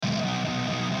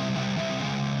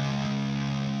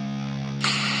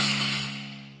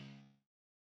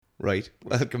Right.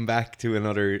 Welcome back to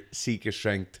another Seek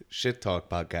Strength Shit Talk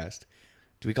podcast.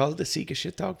 Do we call it the Seek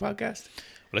Shit Talk podcast?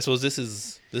 Well, I suppose this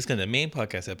is kind of the main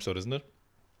podcast episode, isn't it?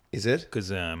 Is it? Because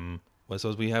well, I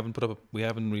suppose we haven't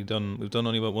really done. We've done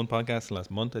only about one podcast the last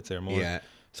month, I'd say, or more. Yeah.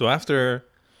 So after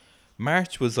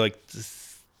March was like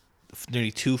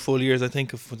nearly 2 full years, I think,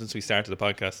 since we started the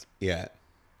podcast, Yeah.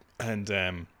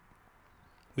 and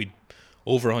we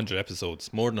over 100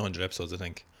 episodes, more than 100 episodes, I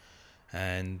think.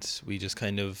 And we just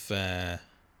kind of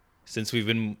since we're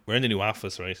in the new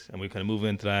office, right, and we kind of moved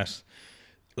into that.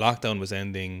 Lockdown was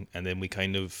ending, and then we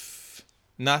kind of,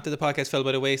 not that the podcast fell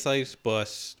by the wayside,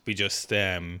 but we just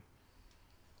it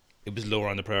was lower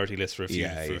on the priority list for a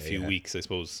few weeks, I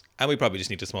suppose. And we probably just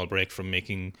need a small break from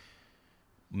making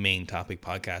main topic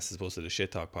podcasts as opposed to the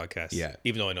shit talk podcast. Yeah.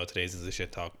 Even though I know today's is a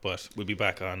shit talk, but we'll be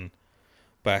back on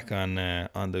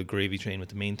the gravy train with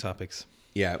the main topics.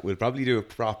 Yeah. We'll probably do a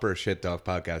proper Shit Talk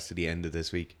podcast at the end of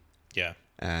this week. Yeah.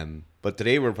 But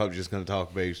today we're probably just going to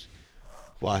talk about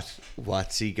what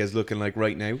Seeka's looking like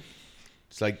right now.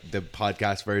 It's like the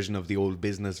podcast version of the old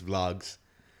business vlogs.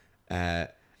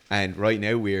 And right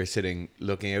now we are sitting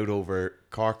looking out over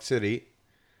Cork City.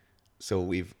 So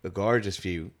we've a gorgeous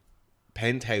view.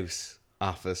 Penthouse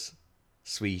office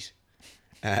suite.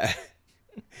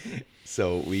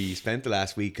 So we spent the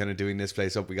last week kind of doing this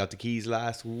place up. We got the keys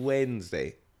last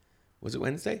Wednesday. Was it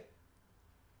Wednesday?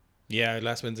 Yeah,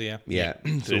 last Wednesday, yeah. Yeah.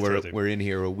 So we're in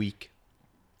here a week.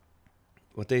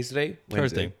 What day is today?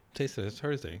 Thursday. Today's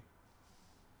Thursday.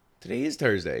 Today is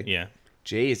Thursday. Yeah.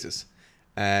 Jesus.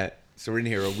 So we're in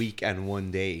here a week and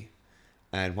 1 day.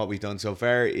 And what we've done so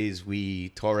far is we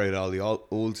tore out all the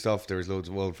old stuff. There was loads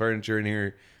of old furniture in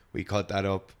here. We cut that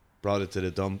up, brought it to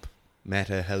the dump, met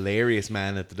a hilarious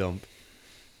man at the dump.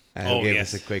 Gave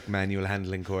us a quick manual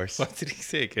handling course. What did he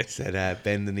say? Said,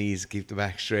 bend the knees, keep the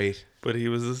back straight. But he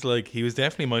was just like, he was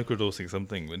definitely microdosing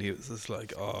something when he was just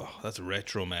like, oh, that's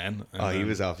retro, man. And he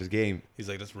was off his game. He's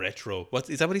like, that's retro.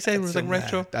 Is that what he said? It was like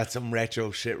retro? That's some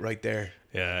retro shit right there.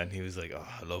 Yeah, and he was like, oh,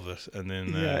 I love it. And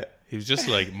then he was just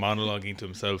like monologuing to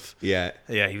himself. Yeah.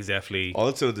 Yeah, he was definitely...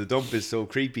 Also, the dump is so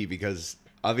creepy because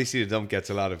obviously the dump gets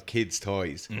a lot of kids'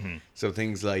 toys. Mm-hmm. So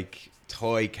things like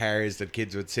toy cars that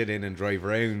kids would sit in and drive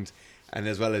around, and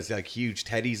as well as like huge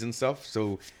teddies and stuff.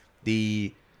 So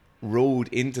the road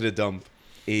into the dump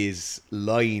is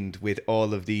lined with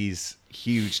all of these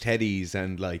huge teddies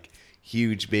and like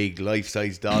huge big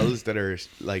life-size dolls that are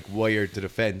like wired to the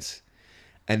fence.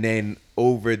 And then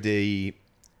over the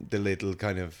little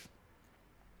kind of,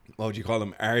 what would you call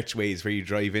them, archways where you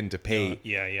drive in to pay.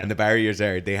 Yeah. And the barriers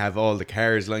there, they have all the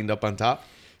cars lined up on top.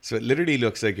 So it literally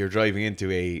looks like you're driving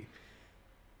into a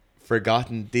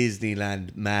forgotten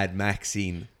Disneyland Mad Max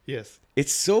scene. Yes.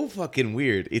 It's so fucking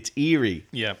weird. It's eerie.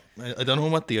 Yeah. I don't know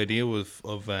what the idea was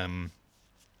of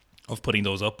putting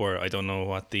those up, or I don't know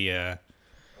what the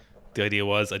idea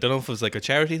was. I don't know if it was like a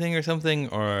charity thing or something,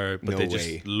 but they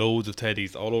just loads of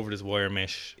teddies all over this wire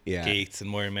mesh gates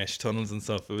and wire mesh tunnels and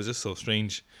stuff. It was just so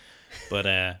strange.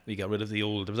 But we got rid of there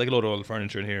was like a load of old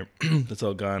furniture in here that's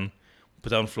all gone.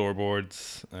 Put down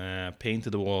floorboards,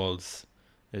 painted the walls.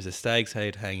 There's a stag's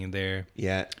head hanging there.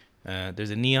 Yeah. There's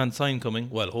a neon sign coming.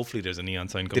 Well, hopefully there's a neon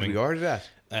sign coming. Did we order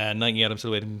that? Not yet. I'm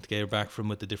still waiting to get her back from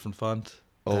with the different font.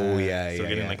 So we're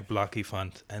getting like a blocky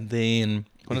font. And then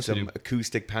some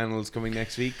acoustic panels coming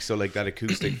next week. So like that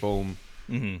acoustic foam,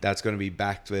 that's going to be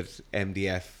backed with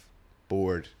MDF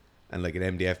board and like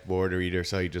an MDF board or either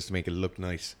side just to make it look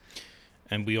nice.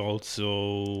 And we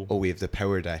also... we have the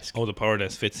power desk. Oh, the power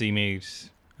desk. Fitzy made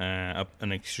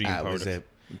an extreme power desk.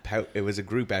 It was a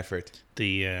group effort.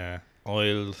 The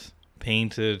oiled,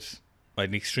 painted, like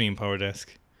an extreme power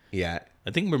desk. Yeah.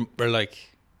 I think we're like...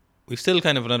 We've still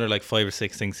kind of another like 5 or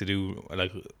 6 things to do,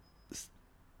 like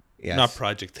not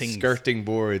project things. Skirting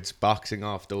boards, boxing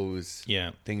off those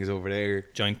things over there.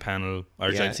 Giant panel,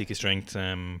 or giant Seeka Strength.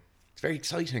 It's very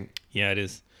exciting. Yeah, it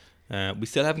is. We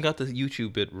still haven't got the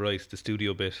YouTube bit right, the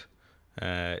studio bit.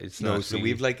 So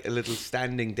we've like a little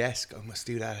standing desk. I must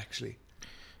do that actually.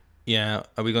 Yeah,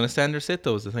 are we going to stand or sit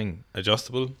though is the thing?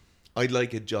 Adjustable? I'd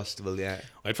like adjustable, yeah.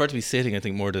 I'd prefer to be sitting, I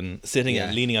think, more than sitting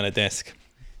and leaning on a desk.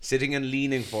 Sitting and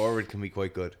leaning forward can be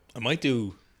quite good. I might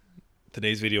do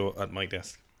today's video at my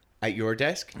desk. At your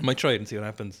desk? I might try it and see what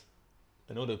happens.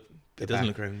 I know that it doesn't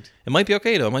look. It might be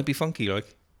okay though. It might be funky.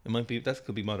 Like it might be. That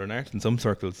could be modern art in some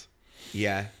circles.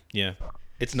 Yeah. Yeah.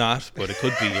 It's not, but it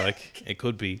could be. Like it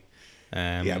could be.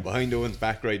 Behind Owen's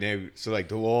back right now. So like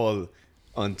the wall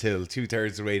until 2/3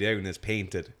 of the way down is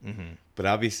painted. Mm-hmm. But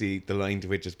obviously the line to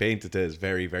which it's painted to is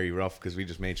very, very rough because we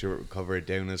just made sure it would cover it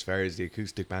down as far as the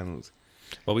acoustic panels.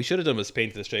 Well, we should have done was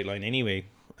painted a straight line anyway,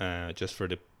 just for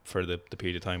the for the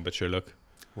period of time. But sure, look,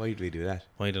 Why did we do that?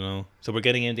 I don't know. So we're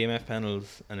getting in DMF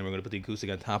panels, and then we're going to put the acoustic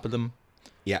on top of them.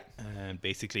 Yeah. And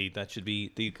basically, that should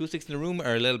be the acoustics in the room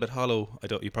are a little bit hollow.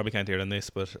 You probably can't hear it on this,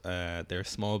 but they're a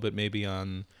small bit maybe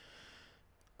on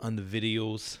the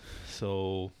videos.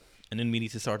 So, and then we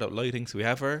need to sort out lighting. So we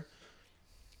have our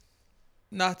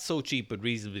not so cheap but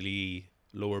reasonably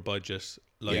lower budget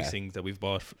lighting that we've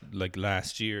bought like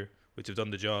last year, which have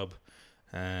done the job.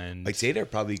 And I'd say they're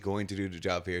probably going to do the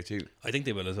job here too. I think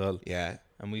they will as well. Yeah.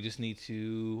 And we just need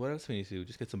to, what else do we need to do?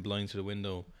 Just get some blinds to the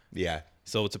window. Yeah.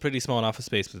 So it's a pretty small office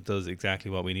space, but it does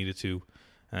exactly what we needed to.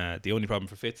 The only problem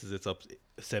for Fitz is it's up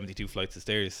 72 flights of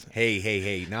stairs.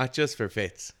 Hey, not just for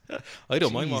Fitz. I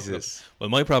don't mind walking up. Well,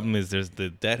 my problem is there's the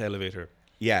debt elevator.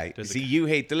 Yeah. There's See, you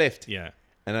hate the lift. Yeah.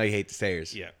 And I hate the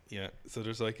stairs. Yeah. So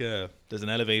there's like there's an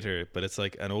elevator, but it's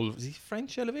like an old, is he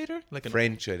French elevator? Like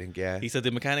French, I think, yeah. He said the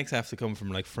mechanics have to come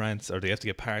from like France, or they have to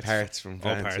get parts from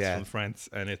France, from France.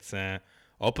 And it's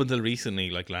up until recently,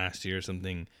 like last year or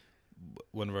something,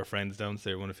 one of our friends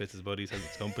downstairs, one of Fitz's buddies, has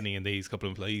his company, and he's a couple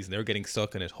of employees, and they're getting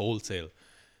stuck in it wholesale,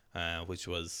 which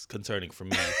was concerning for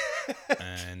me,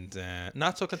 and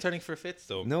not so concerning for Fitz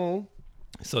though. No.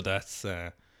 So that's,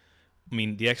 I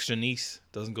mean, the extra neat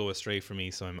doesn't go astray for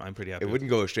me, so I'm pretty happy. It wouldn't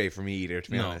go astray for me either,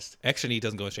 to be honest. Extra neat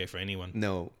doesn't go astray for anyone.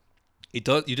 No. It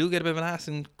does. You do get a bit of an ass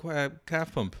in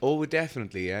calf pump. Oh,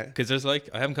 definitely, yeah. Because there's like,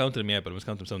 I haven't counted them yet, but I must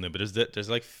count them someday. But there's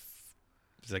like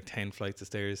 10 flights of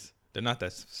stairs. They're not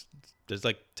that. There's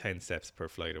like 10 steps per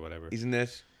flight or whatever. Isn't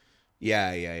it?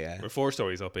 Yeah. We're 4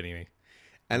 stories up anyway.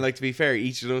 And like, to be fair,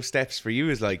 each of those steps for you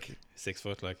is like 6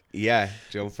 foot, like. Yeah,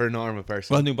 Joe, for a normal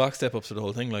person. Well, new box step ups for the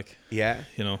whole thing, like. Yeah.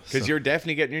 You know. Because you're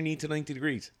definitely getting your knee to 90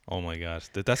 degrees. Oh my god,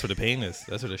 that's where the pain is.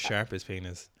 That's where the sharpest pain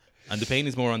is, and the pain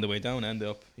is more on the way down and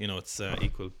up. You know, it's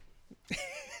equal.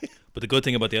 But the good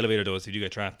thing about the elevator though is if you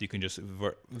get trapped, you can just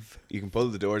you can pull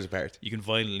the doors apart. You can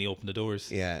violently open the doors.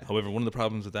 Yeah. However, one of the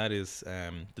problems with that is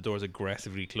the doors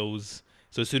aggressively close.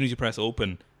 So as soon as you press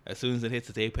open, as soon as it hits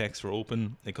its apex for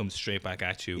open, it comes straight back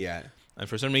at you. Yeah. And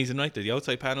for some reason, right, the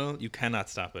outside panel, you cannot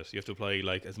stop it. You have to apply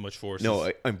like as much force.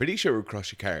 No, I'm pretty sure it would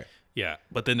crush a car. Yeah,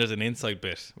 but then there's an inside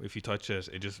bit. If you touch it,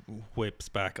 it just whips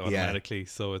back automatically. Yeah.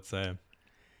 So it's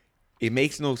it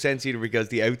makes no sense either, because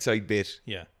the outside bit,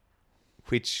 yeah,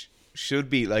 which should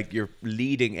be like your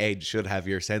leading edge, should have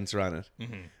your sensor on it.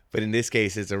 Mm-hmm. But in this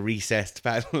case, it's a recessed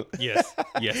panel. Yes,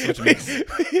 which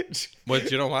makes. Well, do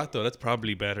you know what though? That's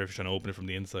probably better if you're trying to open it from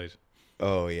the inside.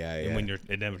 Oh yeah. And when you're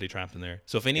inevitably trapped in there.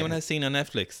 So if anyone has seen on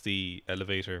Netflix the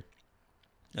elevator,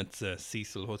 it's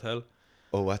Cecil Hotel.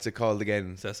 Oh, what's it called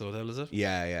again? Cecil Hotel, is it?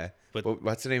 Yeah. But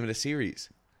what's the name of the series?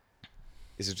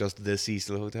 Is it just the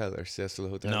Cecil Hotel or Cecil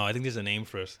Hotel? No, I think there's a name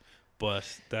for it.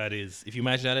 But that is, if you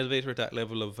imagine that elevator at that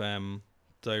level of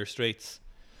Dire Straits,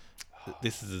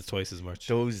 this is twice as much.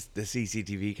 The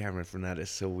CCTV camera from that is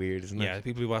so weird, isn't it? Yeah,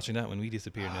 people be watching that when we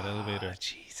disappear in that elevator.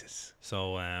 Jesus.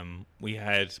 So we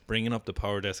had bringing up the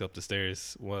power desk up the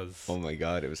stairs was. Oh my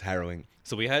god, it was harrowing.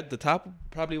 So we had the top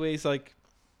probably weighs like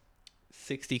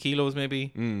 60 kilos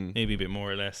maybe a bit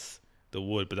more or less, the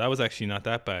wood, but that was actually not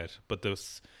that bad. But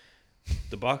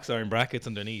the box iron brackets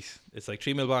underneath, it's like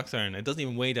 3mm box iron. It doesn't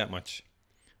even weigh that much,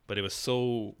 but it was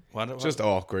so just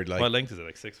awkward. Like, what length is it?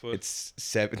 Like 6 foot? It's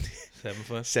 7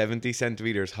 foot, 70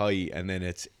 centimeters high, and then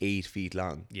it's 8 feet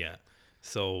long. Yeah.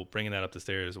 So bringing that up the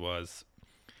stairs was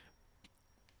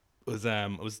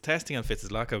I was testing on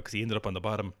Fitz's lockout because he ended up on the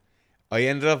bottom. I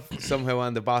ended up somehow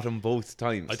on the bottom both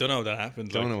times. I don't know how that happened.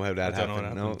 Don't know how that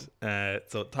happened. No.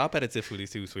 So top had its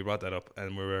difficulties too, so we brought that up,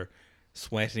 and we were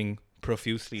sweating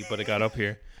profusely, but it got up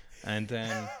here, and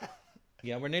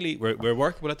yeah, we're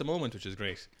workable at the moment, which is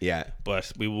great. Yeah,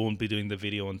 but we won't be doing the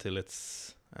video until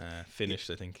it's finished,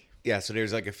 I think. Yeah, so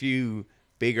there's like a few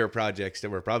bigger projects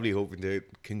that we're probably hoping to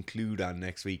conclude on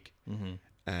next week.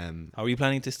 Mm-hmm. Are you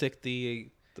planning to stick the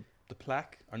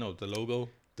plaque or no, the logo?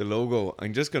 The logo,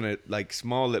 I'm just gonna like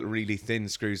small little really thin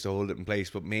screws to hold it in place,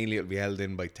 but mainly it'll be held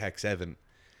in by Tech 7,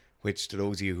 which to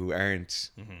those of you who aren't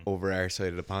over our side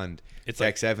of the pond,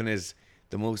 Tech 7 is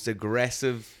the most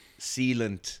aggressive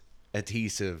sealant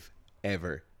adhesive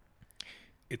ever.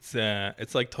 It's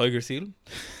like Tiger Seal.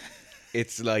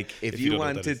 It's like if you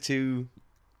wanted to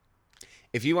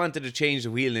change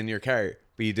the wheel in your car,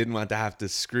 but you didn't want to have to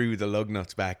screw the lug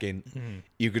nuts back in,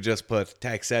 you could just put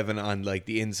Tech 7 on like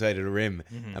the inside of the rim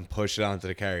and push it onto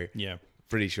the car. Yeah.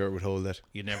 Pretty sure it would hold it.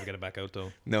 You'd never get it back out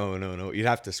though. No. You'd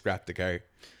have to scrap the car.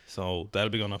 So that'll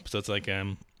be going up. So it's like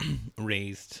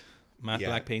raised matte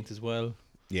black paint as well.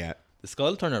 Yeah. The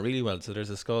skull turned out really well. So there's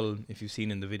a skull, if you've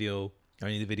seen in the video, or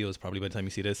any of the videos probably by the time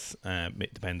you see this,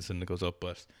 it depends when it goes up,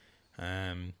 but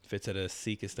Fitz had a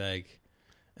Seeka Stag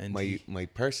And My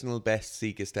personal best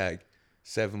Sika Stag,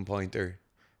 7-pointer.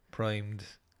 primed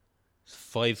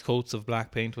 5 coats of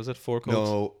black paint, was it? 4 coats?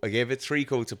 No, I gave it 3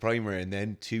 coats of primer and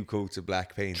then 2 coats of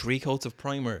black paint. 3 coats of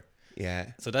primer.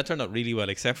 Yeah. So that turned out really well,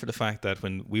 except for the fact that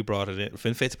when we brought it in,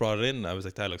 when Fitz brought it in, I was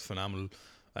like, that looks phenomenal.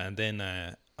 And then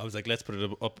I was like, let's put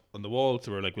it up on the wall.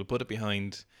 So we're like, we'll put it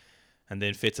behind. And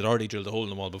then Fitz had already drilled a hole in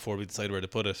the wall before we decided where to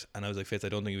put it. And I was like, Fitz, I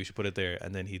don't think we should put it there.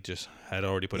 And then he just had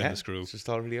already put in the screw. It's just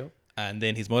already up. And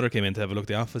then his mother came in to have a look at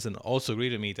the office and also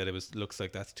agreed with me that it looks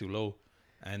like that's too low.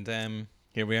 And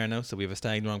here we are now. So we have a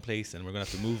stag in the wrong place and we're going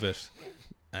to have to move it.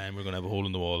 And we're going to have a hole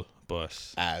in the wall.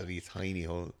 But It'll be a tiny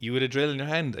hole. you had a drill in your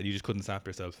hand and you just couldn't snap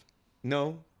yourself.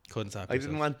 No, Couldn't snap I yourself.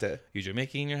 didn't want to. You had your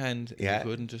Mickey in your hand. And Yeah. You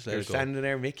couldn't just let You're it go. standing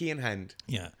there, Mickey in hand.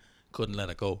 Yeah. Couldn't let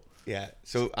it go. Yeah.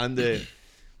 So on the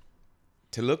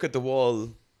to look at the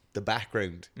wall, the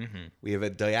background, we have a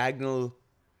diagonal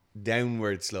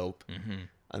downward slope.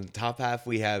 On the top half,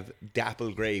 we have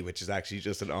dapple grey, which is actually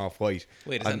just an off-white.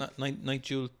 Wait, is that not Night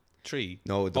Jewel 3?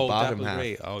 No, the oh, bottom Dapple half.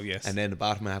 Grey. Oh, yes. And then the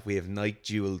bottom half, we have Night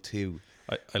Jewel 2.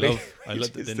 I love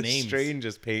Which the is names.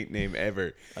 strangest paint name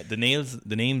ever. The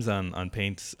names on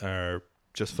paints are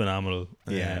just phenomenal.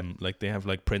 Yeah. Like they have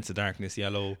like Prince of Darkness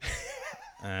yellow,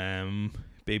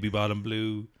 Baby Bottom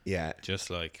blue, Yeah. just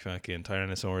like fucking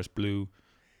Tyrannosaurus blue.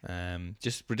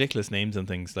 Just ridiculous names and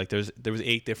things. Like there was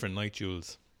 8 different Night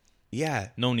Jewels. Yeah.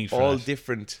 No need for all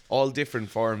that. all different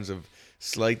forms of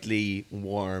slightly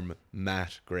warm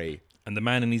matte grey. And the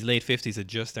man in his late 50s had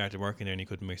just started working there and he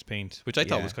couldn't mix paint, which I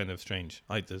thought Yeah. was kind of strange.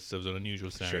 This was an unusual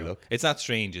scenario. look. It's not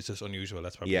strange, it's just unusual.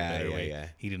 That's probably Yeah, a better yeah, way. yeah.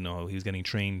 He didn't know how he was getting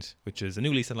trained, which is a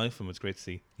new lease on life for him. It's great to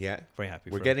see. Yeah. Very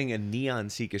happy We're for him. getting a neon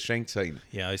Sika strength sign.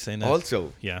 Yeah, I was saying that.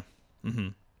 Also, Yeah. Mm-hmm.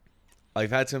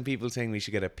 I've had some people saying we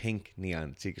should get a pink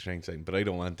neon Sika strength sign, but I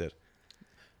don't want it.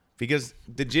 Because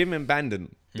the gym in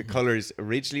Bandon, the colours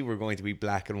originally were going to be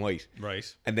black and white.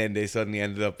 Right. And then they suddenly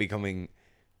ended up becoming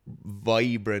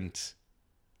vibrant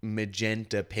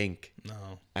magenta pink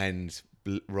No. and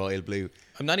royal blue.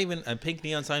 I'm not even... A pink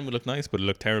neon sign would look nice, but it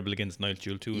looked terrible against Night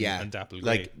Jewel 2 Yeah. and Dapple Grey.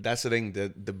 Like, that's the thing.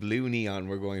 The blue neon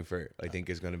we're going for, I think,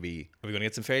 is going to be... Are we going to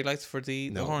get some fairy lights for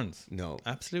the No. horns? No.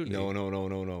 Absolutely. No.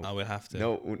 Oh, we'll have to.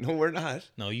 No, we're not.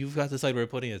 No, you've got to decide where we're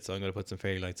putting it, so I'm going to put some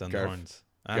fairy lights on the Garf. horns.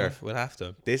 Garf. We'll have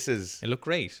to. This is... It looked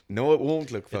great. No, it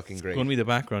won't look fucking It's great. going to be the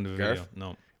background of the Garf, video.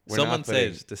 No. we're Someone not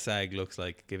said putting- the SAG looks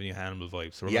like giving you Hannibal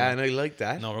vibes. So we're Yeah, gonna, and I like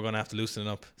that. no, we're going to have to loosen it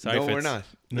up. Sorry, No, Fitz. we're not.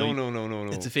 No.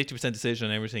 It's a 50% decision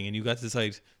on everything, and you got to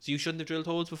decide. So you shouldn't have drilled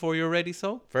holes before you were ready,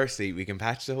 so? Firstly, we can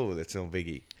patch the hole. It's no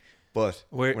biggie. But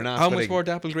We're not how much putting- more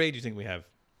Dapple Grey do you think we have?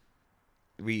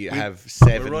 We have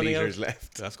 7 running meters out.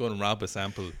 left. Let's go and rob a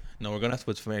sample. No, we're going to have to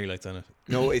put some fairy lights on it.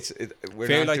 No, we're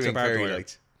Fairy not lights or doing barbed fairy wire?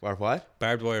 lights. Or what?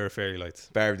 Barbed wire or fairy lights?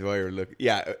 Barbed wire. Look,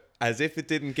 yeah, as if it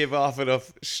didn't give off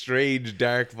enough strange,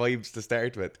 dark vibes to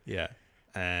start with. Yeah.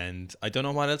 And I don't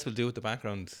know what else we'll do with the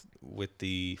background for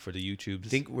the YouTubes. I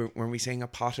think were we saying a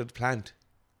potted plant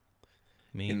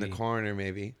maybe. in the corner,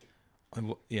 maybe?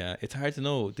 Yeah, it's hard to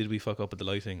know. Did we fuck up with the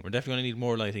lighting? We're definitely going to need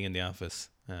more lighting in the office.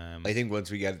 I think once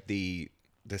we get the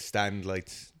stand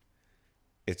lights,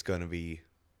 it's gonna be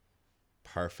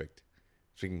perfect.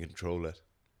 So we can control it.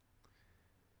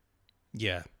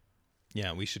 Yeah,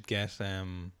 we should get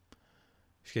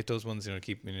those ones,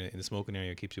 keep in the smoking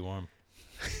area, keeps you warm.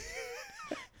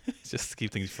 Just to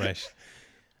keep things fresh.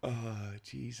 Oh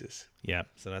Jesus! Yeah,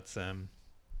 so that's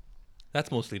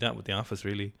mostly that with the office,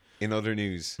 really. In other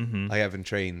news, I haven't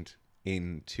trained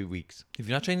in 2 weeks. Have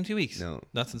you not trained in 2 weeks? No.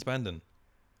 Not since Bandon.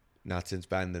 Not since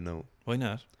Bandon, no. Why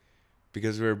not?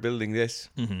 Because we were building this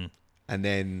and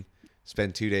then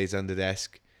spent 2 days on the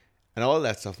desk, and all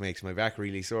that stuff makes my back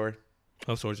really sore.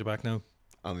 How sore's your back now?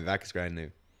 Oh, my back is grand now.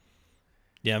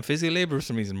 Yeah, and physical labour for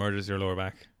some reason murders your lower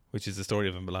back, which is the story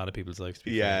of a lot of people's lives. To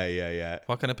be fair. Yeah.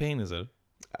 What kind of pain is it?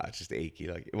 It's just achy.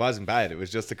 Like, it wasn't bad. It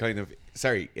was just a kind of...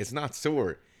 Sorry, it's not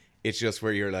sore. It's just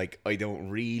where you're like, I don't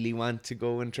really want to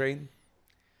go and train.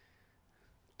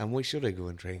 And why should I go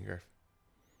and train, Garth?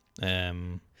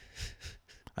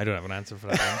 I don't have an answer for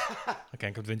that one. I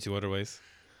can't convince you otherwise.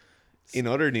 In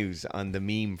other news, on the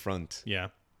meme front, Yeah.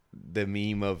 the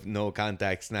meme of no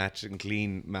contact, snatch and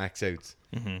clean max outs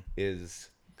is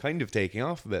kind of taking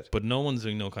off a bit. But no one's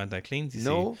doing no contact cleans, you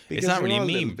No, see. because It's not we're really a all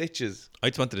little meme. bitches. I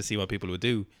just wanted to see what people would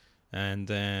do. And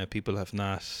people have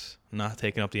not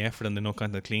taken up the effort on the no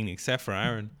contact clean, except for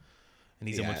Aaron. And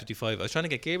he's at Yeah. 155. I was trying to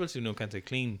get Gabriel to do no contact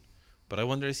clean. But I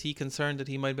wonder, is he concerned that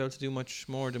he might be able to do much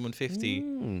more than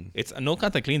 150? It's no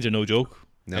contact cleans are no joke.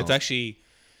 No. It's actually,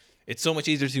 it's so much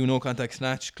easier to do no contact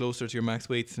snatch closer to your max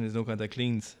weights than there's no contact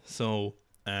cleans. So,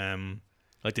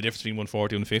 like the difference between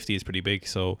 140 and 150 is pretty big.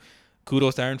 So,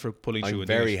 kudos to Aaron for pulling through. I'm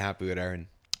very happy with Aaron.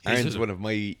 Aaron's one of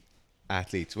my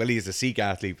athletes. Well, he's a Sikh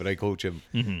athlete, but I coach him,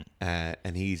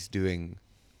 and he's doing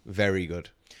very good.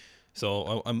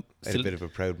 So I'm I had a bit of a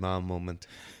proud mom moment.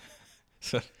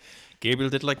 So Gabriel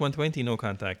did like 120, no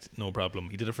contact, no problem.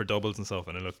 He did it for doubles and stuff,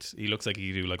 and he looks like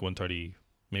he could do like 130,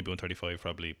 maybe 135,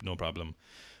 probably no problem.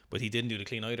 But he didn't do the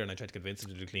clean either, and I tried to convince him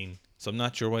to do the clean. So I'm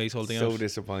not sure why he's holding out. So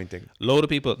disappointing. A couple of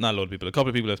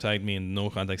people have tagged me in no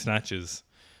contact snatches,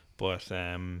 but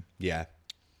Yeah.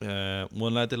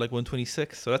 one lad did like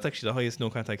 126, so that's actually the highest no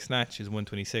contact snatch is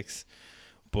 126,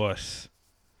 but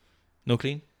no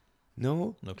clean.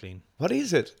 No clean. What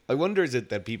is it? I wonder, is it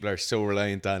that people are so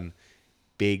reliant on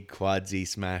big quadsy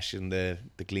smash in the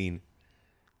clean?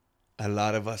 A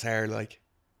lot of us are like.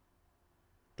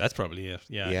 That's probably it.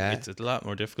 Yeah. It's a lot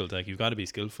more difficult. Like, you've got to be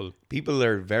skillful. People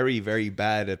are very, very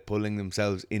bad at pulling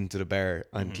themselves into the bar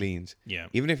on cleans. Yeah.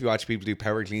 Even if you watch people do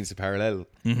power cleans to parallel,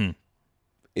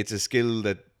 it's a skill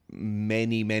that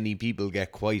many, many people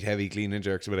get quite heavy clean and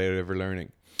jerks without ever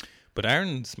learning. But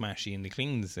Aaron's smashy in the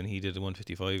cleans, and he did a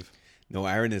 155. No,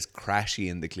 Aaron is crashy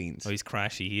in the cleans. Oh, he's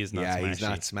crashy. He is not smashy. Yeah, he's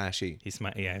not smashy. He's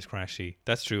crashy.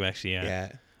 That's true, actually, yeah.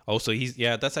 Yeah. Also,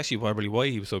 that's actually probably why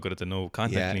he was so good at the no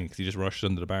contact clean, because he just rushed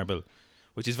under the barbell,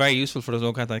 which is very useful for those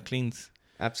no contact cleans.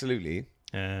 Absolutely.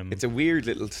 It's a weird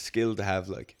little skill to have,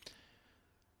 like.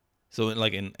 So,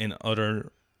 like in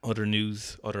other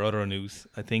news,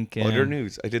 I think. Other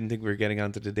news. I didn't think we were getting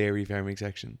onto the dairy farming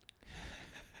section.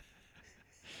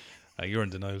 You're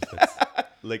in denial, Fitz.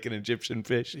 Like an Egyptian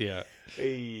fish. Yeah.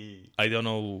 Hey. I don't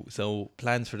know. So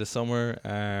plans for the summer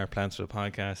are plans for the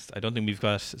podcast. I don't think we've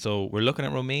got. So we're looking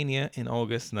at Romania in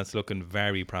August, and that's looking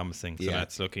very promising. So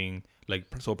that's looking like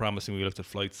so promising. We looked at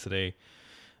flights today.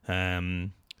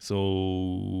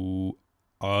 So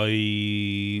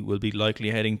I will be likely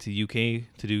heading to UK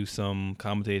to do some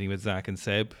commentating with Zach and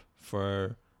Seb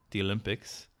for the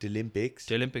Olympics. The Olympics,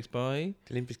 boy.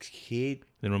 The Olympics, kid.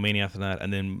 Then Romania after that,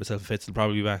 and then myself and Fitz will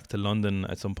probably be back to London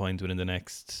at some point within the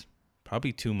next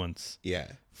probably 2 months.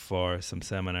 Yeah. For some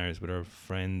seminars with our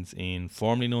friends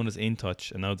formerly known as In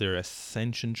Touch, and now they're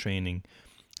Ascension Training.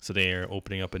 So they're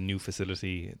opening up a new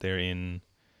facility. They're in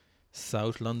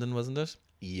South London, wasn't it?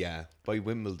 Yeah, by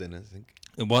Wimbledon, I think.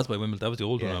 It was by Wimbledon. That was the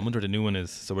old one. Yeah. I wonder what the new one is.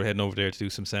 So we're heading over there to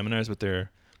do some seminars with their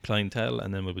clientele,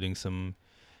 and then we'll be doing some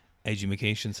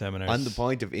education seminars. On the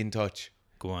point of In Touch,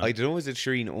 go on. I don't know if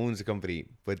Shireen owns the company,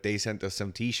 but they sent us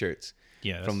some T-shirts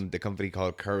from the company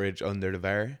called Courage Under the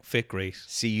Bar. Fit great.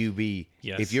 CUB.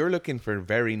 Yes. If you're looking for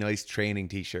very nice training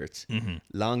T-shirts,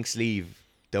 long sleeve,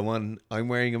 the one I'm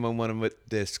wearing them on one of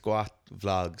the squat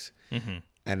vlogs,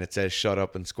 and it says "Shut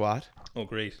up and squat." Oh,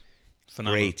 great!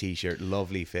 Phenomenal. Great T-shirt,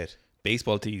 lovely fit.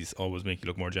 Baseball tees always make you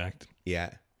look more jacked.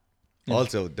 Yeah.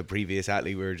 Also, the previous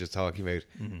athlete we were just talking about,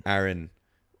 Aaron,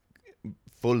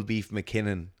 Full Beef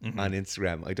McKinnon on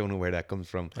Instagram. I don't know where that comes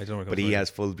from. I don't know where it but comes he from. has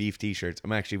Full Beef T-shirts.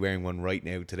 I'm actually wearing one right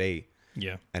now today.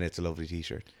 Yeah. And it's a lovely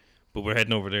T-shirt. But we're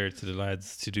heading over there to the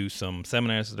lads to do some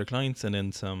seminars with their clients and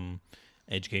then some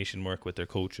education work with their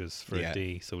coaches for a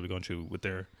day. So we're going through with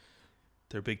their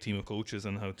big team of coaches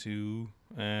on how to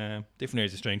different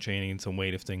areas of strength training and some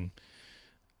weightlifting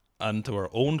onto our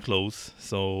own clothes.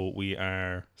 So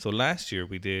last year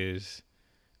we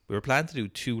were planning to do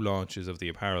 2 launches of the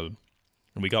apparel,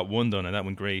 and we got one done, and that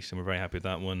went great, and we're very happy with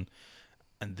that one.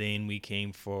 And then we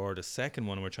came for the second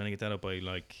one, and we're trying to get that up by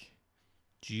like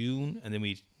June, and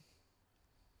then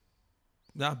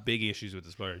not big issues with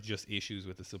the supplier, just issues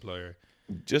with the supplier.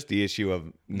 Just the issue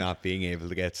of not being able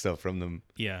to get stuff from them.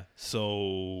 Yeah,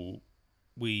 so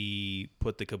we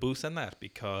put the caboose on that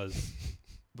because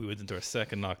we went into our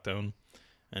second lockdown,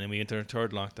 and then we entered our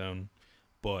third lockdown.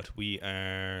 But we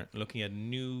are looking at a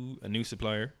new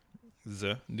supplier,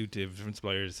 new different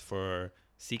suppliers for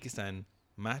Sikhistan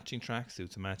matching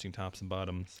tracksuits and matching tops and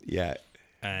bottoms. Yeah.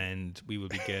 And we will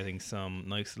be getting some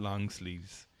nice long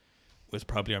sleeves, was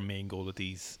probably our main goal with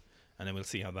these. And then we'll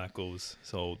see how that goes.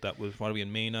 So that was, what are we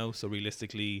in May now? So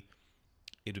realistically,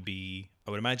 it would be, I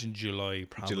would imagine July,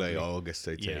 probably. July, August,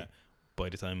 I'd say. Yeah. By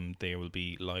the time they will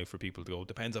be live for people to go.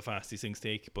 Depends how fast these things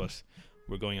take, but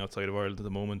we're going outside of Ireland at the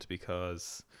moment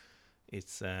because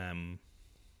it's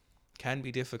can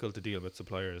be difficult to deal with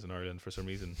suppliers in Ireland for some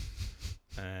reason.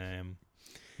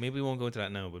 Maybe we won't go into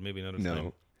that now, but maybe another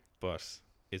time. But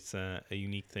it's a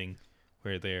unique thing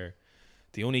where they're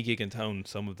the only gig in town,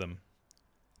 some of them.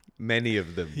 Many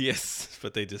of them. Yes,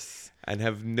 but they just... And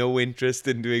have no interest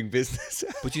in doing business.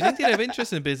 But you think they'd have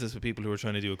interest in business with people who are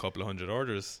trying to do a couple of hundred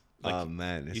orders? Like, oh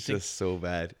man, it's just so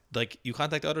bad. Like, you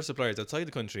contact other suppliers outside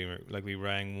the country. Like we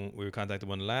contacted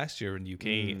one last year in the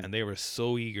UK, and they were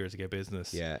so eager to get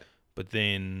business. Yeah. But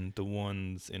then the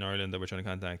ones in Ireland that we're trying to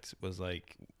contact was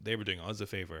like they were doing us a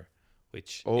favor,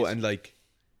 which Oh, is, and like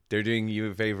they're doing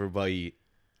you a favor by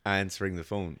answering the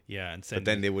phone, yeah, and but sending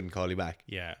then they wouldn't call you back.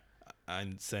 yeah,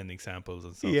 and sending samples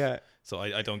and stuff. Yeah. So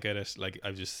I don't get it. Like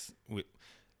I've just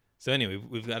so anyway,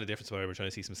 we've got a different supplier. We're trying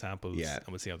to see some samples, Yeah. and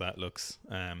we'll see how that looks.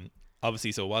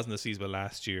 Obviously, so it wasn't as feasible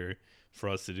last year for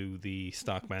us to do the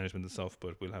stock management and stuff,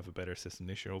 but we'll have a better system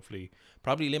this year. Hopefully,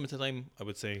 probably limited time. I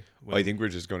would say. Well, I think we're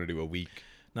just going to do a week.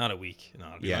 not a week. No,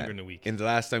 it'll be Yeah. longer than a week. In the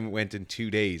last time it went in 2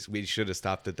 days, we should have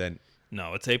stopped it then.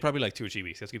 No, I'd say probably like 2 or 3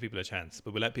 weeks. Let's give people a chance,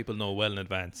 but we'll let people know well in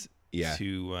advance. Yeah.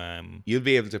 To You'll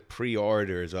be able to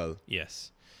pre-order as well.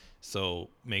 yes, so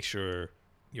make sure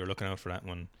you're looking out for that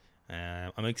one.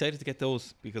 I'm excited to get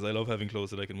those because I love having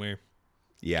clothes that I can wear.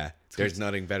 Yeah. There's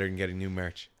nothing better than getting new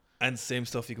merch. And same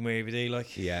stuff you can wear every day,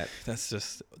 like Yeah. that's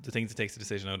just the thing that takes the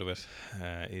decision out of it.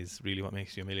 Is really what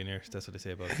makes you a millionaire. That's what they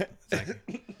say about Zach.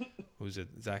 Who's it?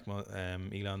 Zach?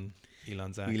 Elon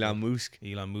Zach. Elon Musk.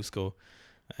 Elon Musko,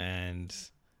 and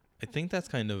I think that's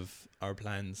kind of our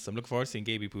plans. I'm looking forward to seeing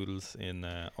Gaby Poodles in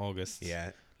August.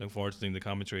 Yeah. Looking forward to doing the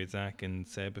commentary with Zach and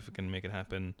Seb if we can make it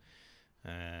happen,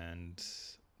 and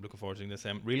looking forward to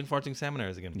doing really looking forward to doing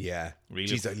seminars again. Yeah.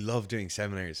 Really Jeez, I love doing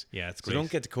seminars. Yeah, it's So great. I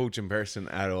don't get to coach in person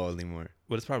at all anymore.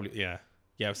 Well, it's probably yeah.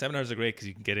 Seminars are great because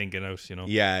you can get in, get out. You know.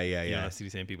 Yeah. You don't have to see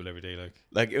the same people every day. Like.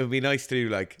 Like, it would be nice to do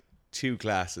like 2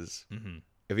 classes. Mm-hmm.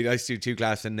 It'd be nice to do 2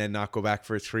 classes and then not go back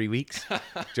for 3 weeks. Do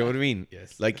you know what I mean?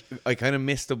 Yes. Like, I kind of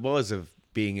miss the buzz of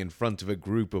being in front of a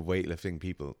group of weightlifting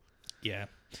people. Yeah.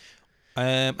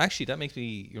 Actually, that makes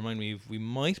me remind me of we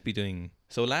might be doing.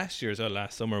 So last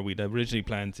summer, we'd originally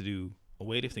planned to do a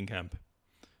weightlifting camp,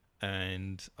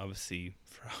 and obviously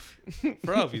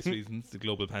for obvious reasons, the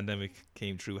global pandemic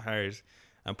came through hard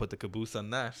and put the caboose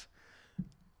on that,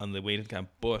 on the weightlifting camp.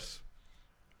 But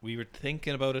we were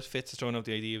thinking about it. Fitz is throwing out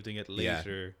the idea of doing it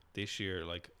later this year,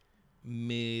 like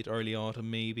early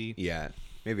autumn maybe. Yeah.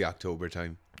 Maybe October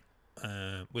time.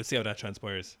 We'll see how that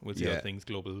transpires. We'll see how things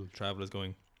global travel is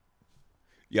going.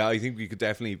 Yeah, I think we could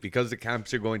definitely, because the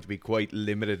camps are going to be quite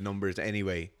limited numbers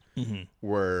anyway,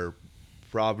 we're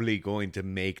probably going to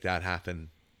make that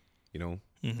happen, you know?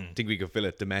 I think we could fill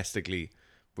it domestically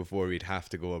before we'd have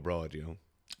to go abroad, you know?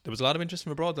 There was a lot of interest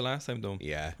from abroad the last time, though.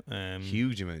 Yeah, Um,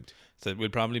 huge amount. So it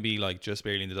would probably be like just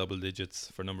barely in the double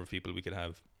digits for number of people we could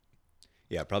have.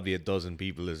 Yeah, probably a dozen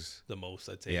people is... The most,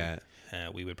 I'd say. Yeah.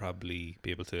 We would probably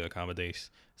be able to accommodate.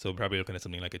 So probably looking at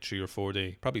something like a 3 or 4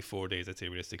 day, probably 4 days, I'd say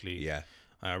realistically. Yeah.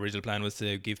 Our original plan was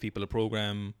to give people a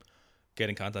program, get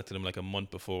in contact with them like a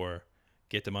month before,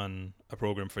 get them on a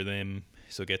program for them,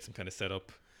 so get some kind of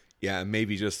setup. Yeah, and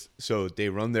maybe just so they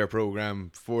run their program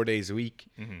 4 days a week.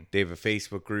 They have a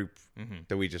Facebook group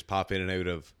that we just pop in and out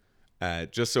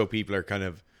of, just so people are kind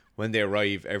of, when they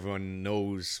arrive, everyone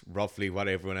knows roughly what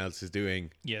everyone else is doing.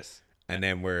 Yes. And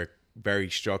then we're very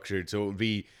structured. So it would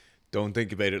be, don't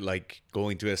think about it like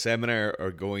going to a seminar or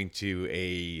going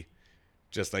to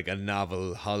just like a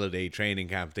novel holiday training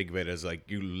camp. Think about it as like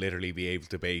you literally be able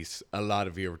to base a lot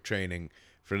of your training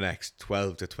for the next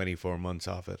 12 to 24 months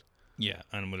off it. Yeah,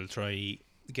 and we'll try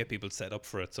to get people set up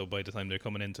for it. So by the time they're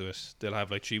coming into it, they'll have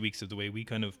like 3 weeks of the way we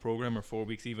kind of program, or 4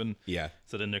 weeks even. Yeah.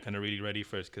 So then they're kind of really ready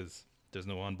for it because there's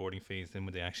no onboarding phase then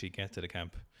when they actually get to the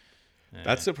camp.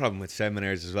 That's the problem with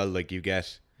seminars as well. Like you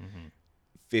get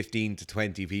 15 to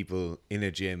 20 people in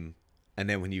a gym, and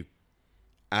then when you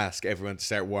ask everyone to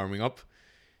start warming up,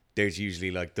 there's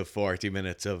usually like the 40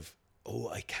 minutes of, oh,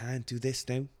 I can't do this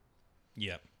now.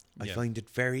 Yeah. I find it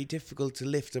very difficult to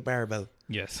lift a barbell.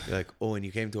 Yes. You're like, oh, and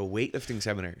you came to a weightlifting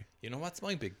seminar. You know what's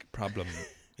my big problem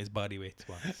is bodyweight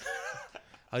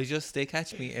squats. They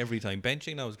catch me every time.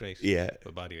 Benching now is great. Yeah.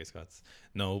 But bodyweight squats.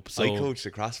 No. So I coached a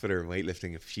CrossFitter in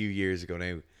weightlifting a few years ago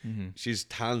now. She's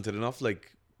talented enough,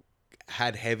 like,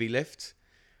 had heavy lifts,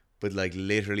 but like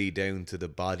literally down to the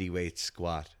bodyweight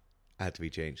squat had to be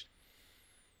changed.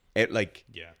 It like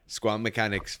squat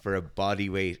mechanics for a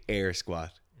bodyweight air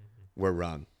squat were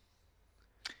wrong.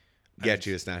 Get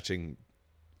you snatching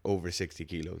over 60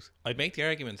 kilos. I'd make the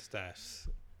argument that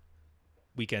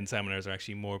weekend seminars are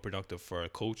actually more productive for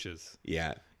coaches.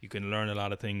 Yeah. You can learn a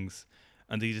lot of things.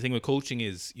 And the thing with coaching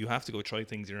is you have to go try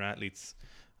things in your athletes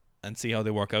and see how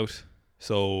they work out.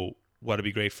 So what would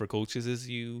be great for coaches is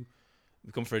we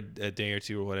come for a day or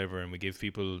two or whatever, and we give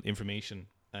people information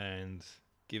and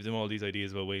give them all these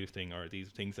ideas about weightlifting or these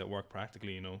things that work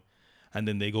practically, you know. And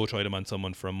then they go try them on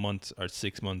someone for a month or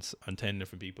 6 months on 10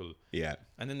 different people. Yeah.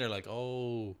 And then they're like,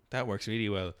 oh, that works really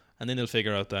well. And then they'll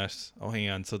figure out that, oh, hang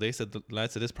on. So they said, the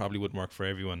lad said this probably wouldn't work for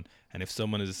everyone. And if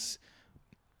someone is,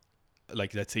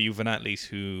 like, let's say you've an athlete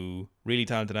really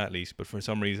talented athlete, but for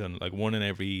some reason, like 1 in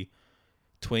every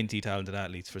 20 talented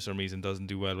athletes for some reason doesn't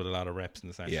do well with a lot of reps in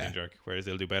the snatch Yeah. jerk, whereas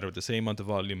they'll do better with the same amount of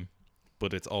volume,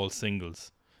 but it's all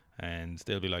singles, and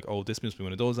they'll be like, oh, this must be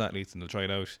one of those athletes, and they'll try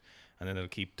it out, and then they'll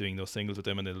keep doing those singles with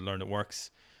them, and they'll learn it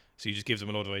works. So you just give them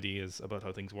a load of ideas about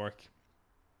how things work,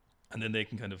 and then they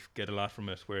can kind of get a lot from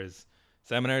it. Whereas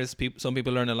seminars, some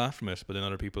people learn a lot from it, but then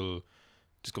other people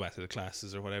just go back to the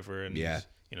classes or whatever, and Yeah.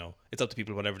 you know, it's up to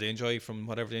people whatever they enjoy from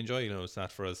whatever they enjoy. You know, it's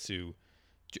not for us to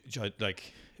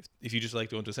like if you just like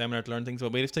going to a seminar to learn things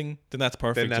about weightlifting, then that's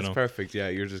perfect. Then that's you know? perfect. Yeah,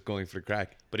 you're just going for the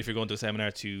crack. But if you're going to a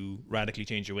seminar to radically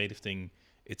change your weightlifting,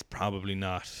 it's probably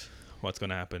not what's going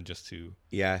to happen. Just to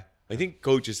Yeah, I think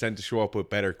coaches tend to show up with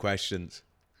better questions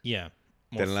more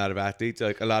than a lot of athletes.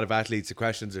 Like a lot of athletes, the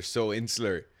questions are so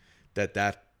insular that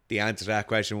the answer to that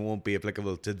question won't be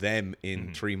applicable to them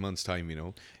in 3 months' time. You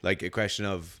know, like a question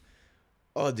of,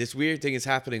 oh, this weird thing is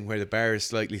happening where the bar is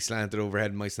slightly slanted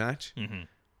overhead in my snatch.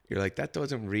 You're like, that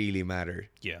doesn't really matter.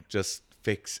 Yeah. Just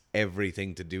fix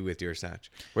everything to do with your snatch.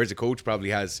 Whereas a coach probably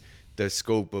has the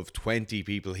scope of 20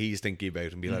 people he's thinking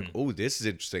about and be like, oh, this is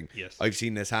interesting. Yes. I've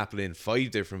seen this happen in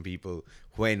 5 different people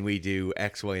when we do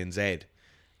X, Y, and Z.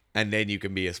 And then you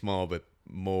can be a small bit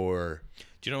more.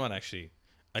 Do you know what, actually?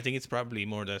 I think it's probably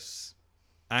more that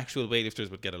actual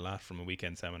weightlifters would get a lot from a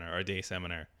weekend seminar or a day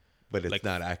seminar. But it's Like-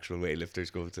 not actual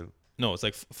weightlifters go to. No, it's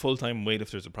like full-time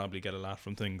weightlifters would probably get a lot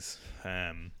from things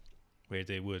where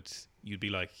you'd be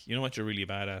like, you know what you're really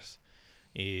bad at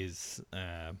is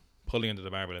pulling under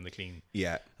the barbell in the clean.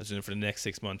 Yeah. As in for the next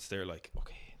 6 months, they're like,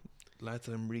 okay, lads,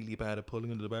 I'm really bad at pulling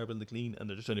under the barbell in the clean, and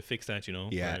they're just trying to fix that, you know?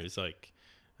 Yeah. Where it's like,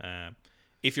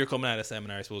 if you're coming at a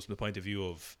seminar, I suppose, from the point of view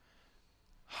of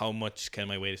how much can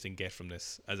my weightlifting get from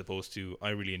this, as opposed to,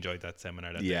 I really enjoyed that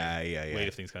seminar that Yeah, day. yeah, yeah.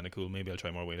 Weightlifting's kind of cool. Maybe I'll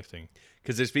try more weightlifting.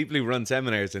 Because there's people who run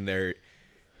seminars and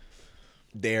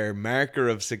their marker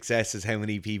of success is how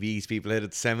many PBs people hit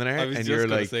at the seminar. I was and just you're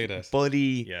gonna like, say that.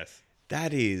 buddy, Yes,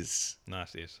 that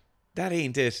not it.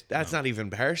 ain't it. That's No. not even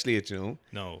partially it, you know?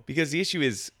 No. Because the issue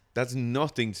is, that's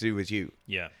nothing to do with you.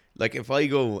 Yeah. Like, if I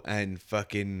go and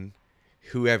fucking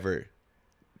whoever,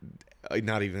 I'm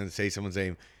not even going to say someone's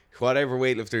name, whatever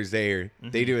weightlifter's there,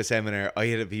 they do a seminar, I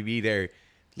hit a PB there,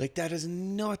 like, that has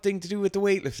nothing to do with the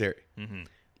weightlifter.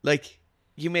 Like,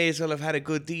 you may as well have had a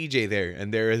good DJ there,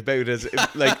 and they're about as,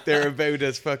 like, they're about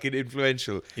as fucking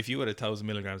influential. If you had 1,000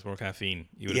 milligrams more caffeine,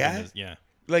 you would Yeah? have been yeah.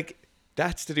 Like,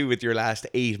 that's to do with your last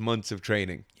 8 months of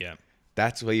training. Yeah.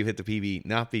 That's why you hit the PB,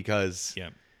 not because Yeah.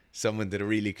 someone did a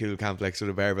really cool complex with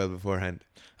a barbell beforehand.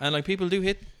 And like people do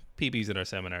hit PBs at our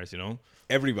seminars, you know?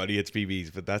 Everybody hits PBs,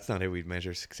 but that's not how we'd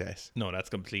measure success. No, that's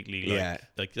completely like, Yeah.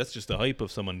 like that's just the hype of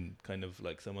someone kind of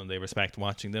like someone they respect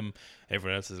watching them.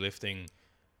 Everyone else is lifting.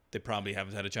 They probably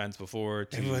haven't had a chance before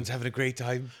to Everyone's having a great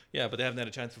time. yeah, but they haven't had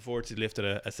a chance before to lift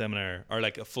at a seminar or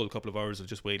like a full couple of hours of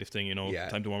just weightlifting, you know, Yeah.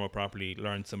 time to warm up properly,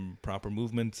 learn some proper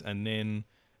movements, and then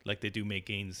like they do make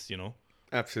gains, you know.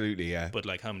 Absolutely, yeah. But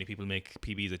like how many people make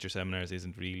PBs at your seminars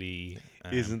isn't really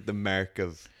Isn't the mark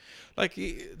of... like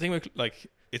thing with like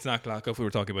it's not clock off we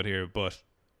were talking about here, but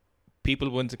people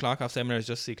went to clock off seminars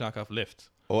just to see clock off lift.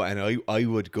 Oh, and I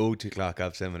would go to Clock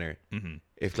Off seminar. Mm-hmm.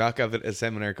 If Clock Off had a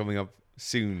seminar coming up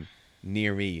soon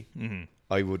near me,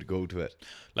 I would go to it.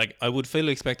 Like I would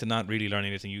fully expect to not really learn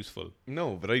anything useful.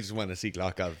 No, but I just want to see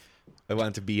Clock Off. I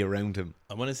want to be around him.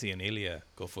 I want to see an Ilya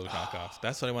go full clock off.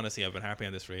 That's what I want to see. I've been harping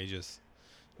on this for ages.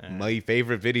 My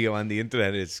favorite video on the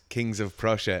internet is Kings of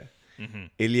Prussia.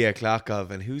 Ilya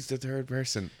Klokov, and who's the third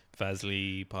person?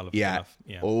 Vasily Polov. Yeah.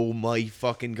 Yeah. Oh my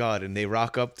fucking god! And they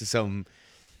rock up to some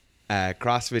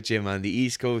CrossFit gym on the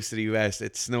east coast of the US.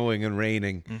 It's snowing and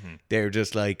raining. They're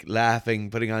just like laughing,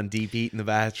 putting on deep heat in the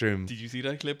bathroom. Did you see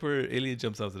that clip where Ilya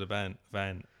jumps out of the van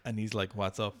and he's like,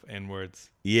 "What's up?" N words.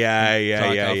 Yeah.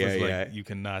 Like, you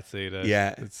cannot say that.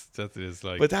 Yeah. That is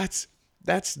like. But that's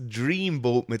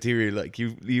dreamboat material. Like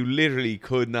you literally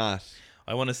could not.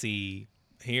 I want to see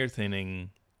hair thinning.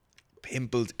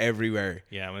 Pimples everywhere.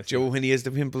 Yeah, I wanna see- Joe, when he has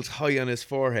the pimples high on his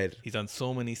forehead. He's on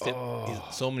so many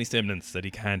so many stimulants that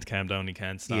he can't calm down. He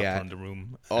can't stop Yeah. from the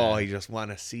room. Oh, I just want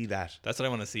to see that. That's what I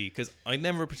want to see because I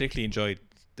never particularly enjoyed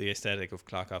the aesthetic of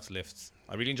Klokhov's lifts.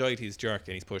 I really enjoyed his jerk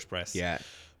and his push press. Yeah.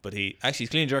 But his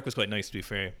clean jerk was quite nice, to be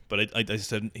fair. But I just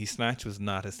said his snatch was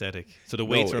not aesthetic. So the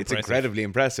weights No, are it's impressive. incredibly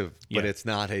impressive, but Yeah. it's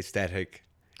not aesthetic.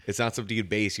 It's not something you'd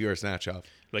base your snatch off.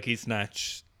 Like his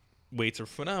snatch weights are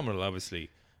phenomenal, obviously.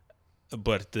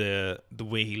 But the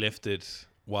way he lifted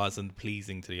wasn't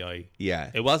pleasing to the eye. Yeah.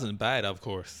 It wasn't bad, of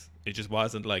course. It just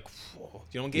wasn't like, whoa.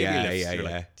 You know, when Gabriel lifts, you're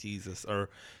like, Jesus. Or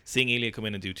seeing Ilya come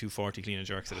in and do 240 clean and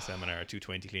jerks at a seminar or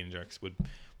 220 clean and jerks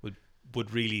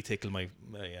would really tickle my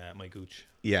gooch.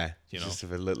 Yeah. You know? Just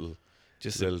have a little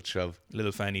Just little shove. a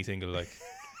little fanny thing, like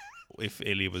if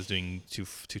Ilya was doing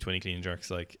 220 clean and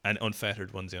jerks, like, and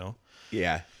unfettered ones, you know.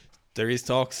 Yeah. There is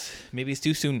talks. Maybe it's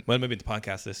too soon. Well, maybe the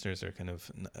podcast listeners are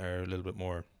a little bit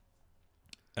more.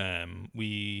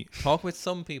 We talk with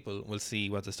some people. We'll see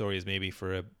what the story is. Maybe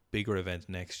for a bigger event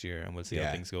next year, and we'll see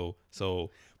how things go.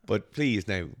 So, but please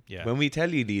now, when we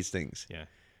tell you these things,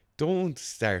 don't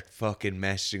start fucking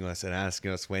messaging us and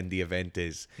asking us when the event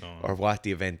is or what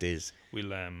the event is.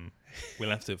 We'll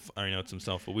have to iron out some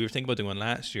stuff. But we were thinking about doing one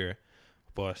last year,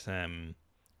 but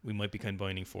we might be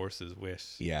combining forces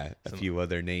with a few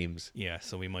other names. Yeah,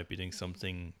 so we might be doing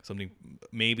something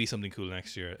maybe something cool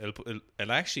next year. It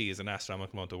actually is an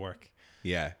astronomical amount of work.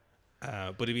 Yeah.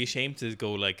 But it'd be a shame to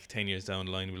go like 10 years down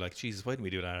the line and be like, Jesus, why didn't we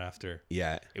do that after?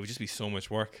 Yeah. It would just be so much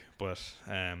work. But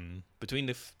between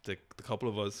the couple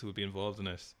of us who would be involved in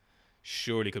it,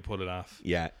 surely could pull it off.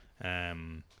 Yeah.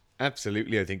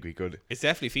 Absolutely, I think we could. It's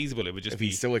definitely feasible. It would just be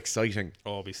so exciting.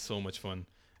 Oh, it'd be so much fun.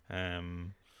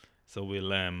 So we'll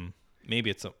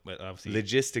maybe it's obviously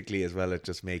logistically as well. It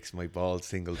just makes my balls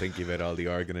tingle thinking about all the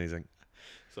organising.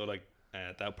 So like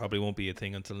that probably won't be a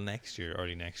thing until next year,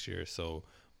 early next year. So,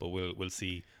 but we'll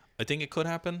see. I think it could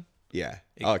happen. Yeah.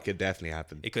 It could definitely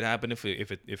happen. It could happen if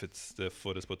it's the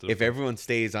foot is put to the if foot. everyone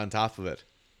stays on top of it,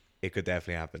 it could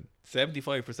definitely happen.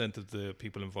 75% of the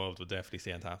people involved will definitely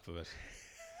stay on top of it.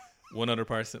 One other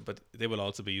person, but they will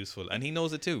also be useful, and he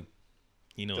knows it too.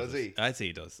 He knows. Does he? I'd say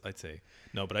he does. I'd say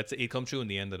no, but I'd say he'd come true in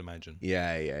the end. I'd imagine.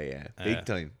 Yeah. Big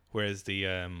time. Whereas the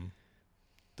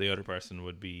other person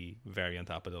would be very on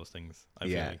top of those things. I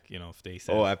feel like, you know, if they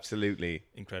said, oh, absolutely,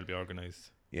 incredibly organized.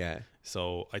 Yeah.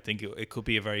 So I think it could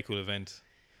be a very cool event.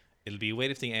 It'll be a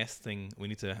weightlifting S thing. We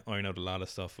need to iron out a lot of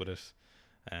stuff with it.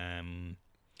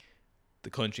 The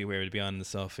country where it'll be on and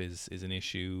stuff is an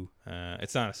issue.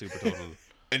 It's not a super total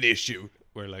an issue.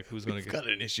 Where like who's gonna got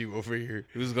an issue over here?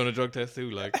 Who's gonna drug test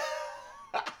who? Like,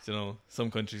 you know, some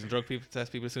countries will drug people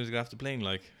test people as soon as they get off the plane.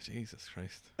 Like, Jesus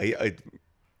Christ.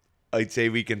 I'd say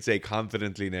we can say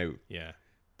confidently now. Yeah.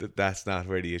 That's not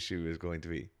where the issue is going to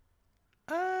be.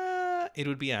 It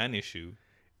would be an issue.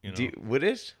 You know? Would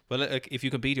it? Well, like, if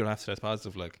you compete, you'll have to test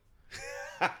positive. Like,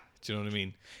 do you know what I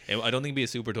mean? I don't think it'll be a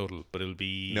super total, but it'll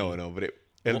be but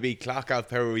it'll be clock out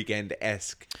power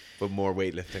weekend-esque, but more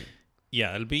weightlifting.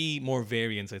 Yeah, it'll be more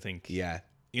variance, I think. Yeah.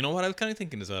 You know what I was kind of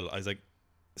thinking as well? I was like,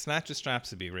 snatch with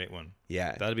straps would be a great one.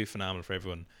 Yeah. That'd be phenomenal for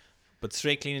everyone. But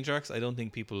straight clean and jerks, I don't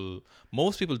think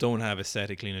most people don't have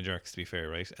aesthetic clean and jerks, to be fair,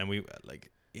 right? And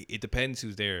it depends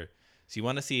who's there. So you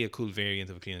want to see a cool variant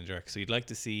of a clean and jerk. So you'd like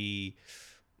to see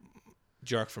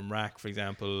jerk from rack, for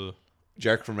example.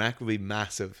 Jerk from rack would be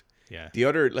massive. Yeah. The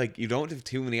other, like, you don't have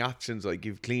too many options. Like,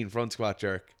 you've clean front squat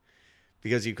jerk.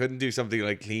 Because you couldn't do something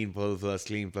like clean pull plus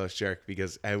clean plus jerk,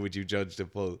 because how would you judge the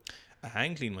pull? A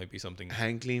hang clean might be something.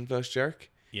 Hang clean plus jerk?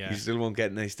 Yeah. You still won't get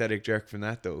an aesthetic jerk from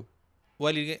that, though.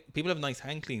 Well, people have nice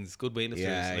hang cleans. Good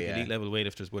weightlifters, elite level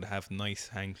weightlifters would have nice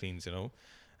hang cleans, you know.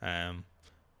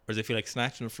 Whereas I feel like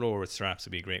snatching the floor with straps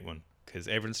would be a great one, because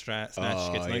everyone's snatch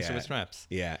gets nicer with straps.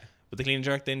 Yeah. But the clean and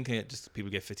jerk then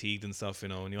people get fatigued and stuff, you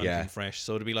know, and you want to come fresh.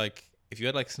 So it'd be like if you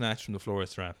had like snatch from the floor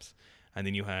with straps, and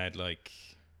then you had like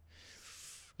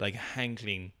hang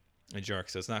clean and jerk,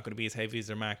 so it's not going to be as heavy as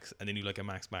their max, and then you like a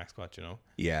max back squat, you know,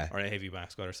 or a heavy back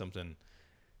squat or something.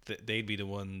 They'd be the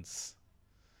ones.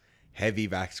 Heavy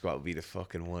back squat would be the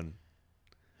fucking one.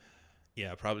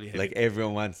 Yeah, probably heavy. Like,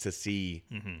 everyone wants to see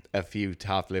a few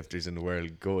top lifters in the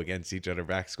world go against each other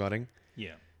back squatting.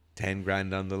 Yeah. 10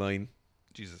 grand on the line.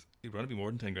 Jesus, it'd probably be more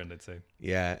than 10 grand, I'd say.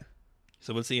 Yeah.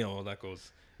 So we'll see how all that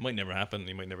goes. It might never happen.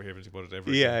 You might never hear anything about it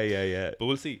ever. Yeah. But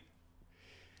we'll see.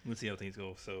 We'll see how things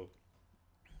go. So,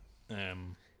 yeah.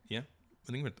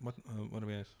 I think what are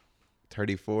we at?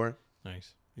 34.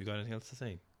 Nice. You got anything else to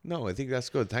say? No, I think that's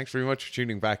good. Thanks very much for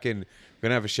tuning back in. We're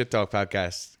going to have a Shit Talk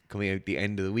podcast coming out at the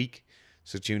end of the week,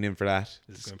 so tune in for that.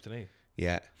 This is going up today.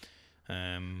 Yeah.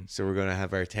 So we're going to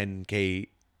have our 10,000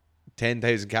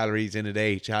 calories in a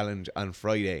day challenge on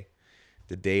Friday,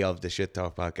 the day of the Shit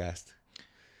Talk podcast.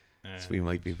 So we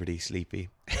might be pretty sleepy.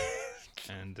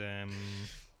 And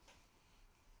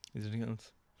is there anything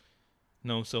else?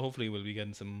 No, so hopefully we'll be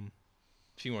getting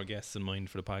a few more guests in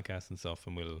mind for the podcast and stuff,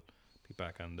 and we'll be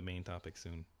back on the main topic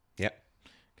soon. Yeah.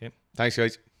 Okay. Thanks,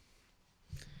 guys.